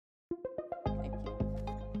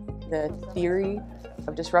The theory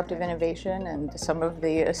of disruptive innovation and some of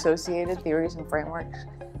the associated theories and frameworks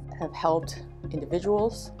have helped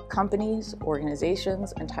individuals, companies,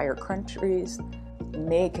 organizations, entire countries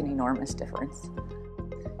make an enormous difference.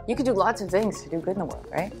 You could do lots of things to do good in the world,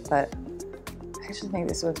 right? But I actually think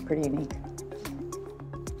this one's pretty unique.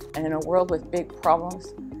 And in a world with big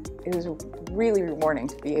problems, it was really rewarding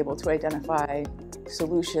to be able to identify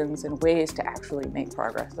solutions and ways to actually make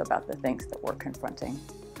progress about the things that we're confronting.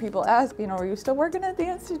 People ask, are you still working at the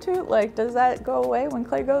Institute? Like, does that go away when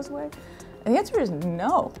clay goes away? And the answer is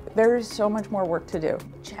no. There is so much more work to do.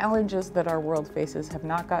 Challenges that our world faces have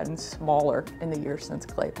not gotten smaller in the years since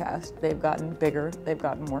clay passed. They've gotten bigger, they've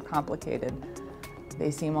gotten more complicated. They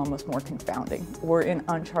seem almost more confounding. We're in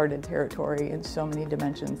uncharted territory in so many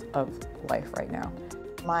dimensions of life right now.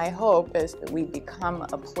 My hope is that we become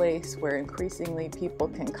a place where increasingly people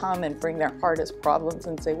can come and bring their hardest problems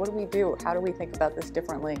and say, what do we do? How do we think about this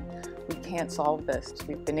differently? We can't solve this.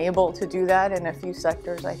 We've been able to do that in a few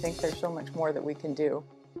sectors. I think there's so much more that we can do.